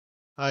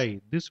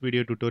Hi, this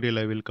video tutorial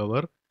I will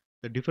cover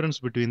the difference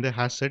between the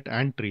HashSet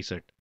and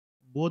TreeSet.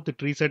 Both the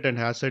TreeSet and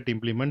HashSet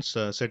implements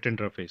set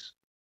interface,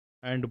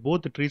 and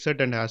both the TreeSet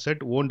and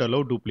HashSet won't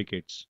allow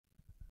duplicates.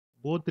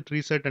 Both the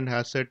TreeSet and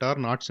HashSet are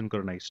not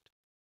synchronized,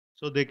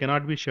 so they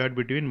cannot be shared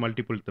between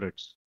multiple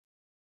threads.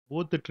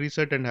 Both the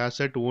TreeSet and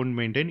HashSet won't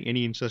maintain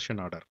any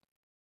insertion order.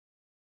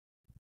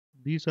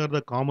 These are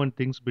the common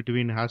things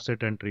between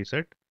HashSet and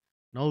TreeSet.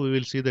 Now we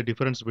will see the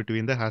difference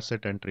between the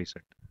HashSet and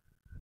TreeSet.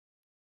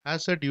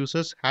 HashSet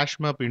uses hash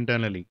map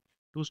internally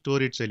to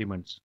store its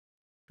elements.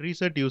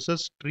 TreeSet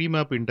uses tree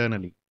map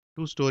internally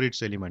to store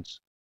its elements.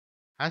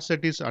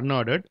 HashSet is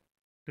unordered,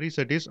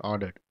 TreeSet is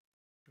ordered.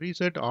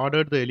 TreeSet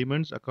ordered the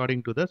elements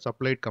according to the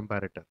supplied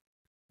comparator.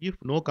 If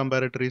no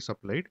comparator is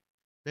supplied,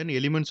 then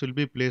elements will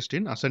be placed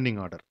in ascending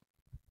order.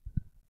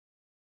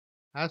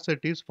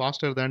 HashSet is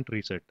faster than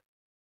TreeSet.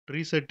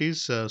 TreeSet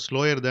is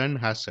slower than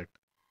HashSet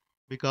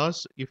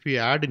because if we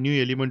add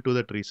new element to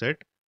the TreeSet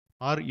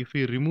or if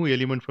we remove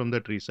element from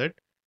the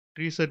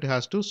TreeSet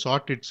has to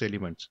sort its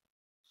elements.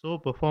 So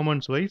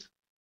performance wise,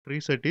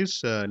 TreeSet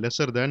is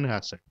lesser than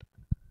HashSet.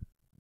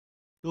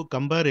 To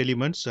compare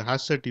elements,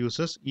 HashSet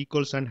uses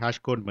equals and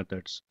hashcode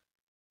methods.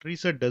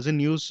 TreeSet doesn't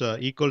use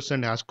equals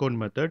and hashcode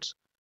methods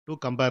to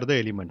compare the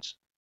elements.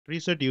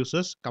 TreeSet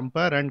uses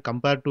compare and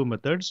compare to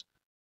methods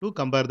to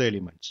compare the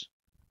elements.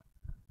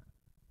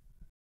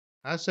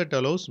 HashSet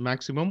allows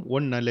maximum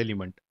one null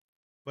element,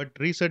 but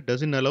TreeSet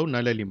doesn't allow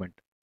null element.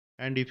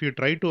 And if you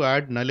try to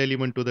add null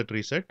element to the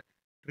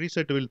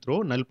TreeSet will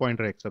throw null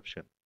pointer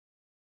exception.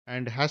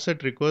 And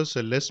HashSet requires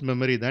less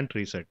memory than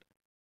TreeSet,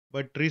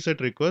 but TreeSet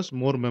requires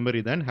more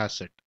memory than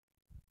HashSet.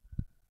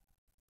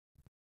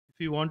 If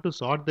we want to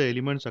sort the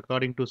elements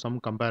according to some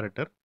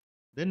comparator,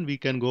 then we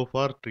can go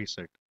for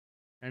TreeSet.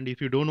 And if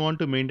you don't want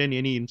to maintain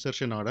any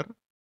insertion order,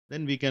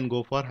 then we can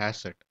go for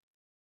HashSet.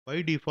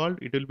 By default,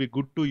 it will be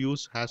good to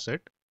use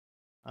HashSet.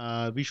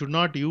 We should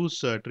not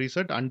use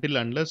TreeSet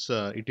unless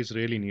it is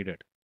really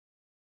needed.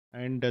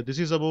 And this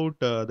is about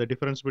the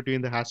difference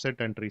between the HashSet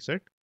and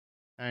TreeSet.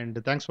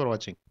 And thanks for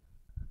watching.